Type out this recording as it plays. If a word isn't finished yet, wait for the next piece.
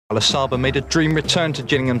Asaba made a dream return to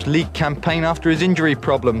Gillingham's league campaign after his injury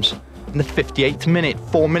problems. In the 58th minute,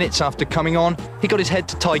 4 minutes after coming on, he got his head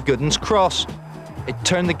to Ty Gooden's cross. It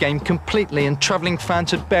turned the game completely, and travelling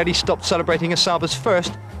fans had barely stopped celebrating Asaba's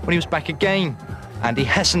first when he was back again. Andy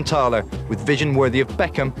Hessenthaler, with vision worthy of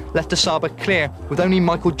Beckham, left Asaba clear with only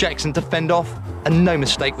Michael Jackson to fend off, and no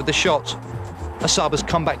mistake with the shot. Asaba's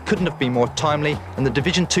comeback couldn't have been more timely, and the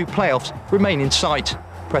Division 2 playoffs remain in sight.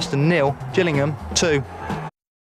 Preston 0, Gillingham 2.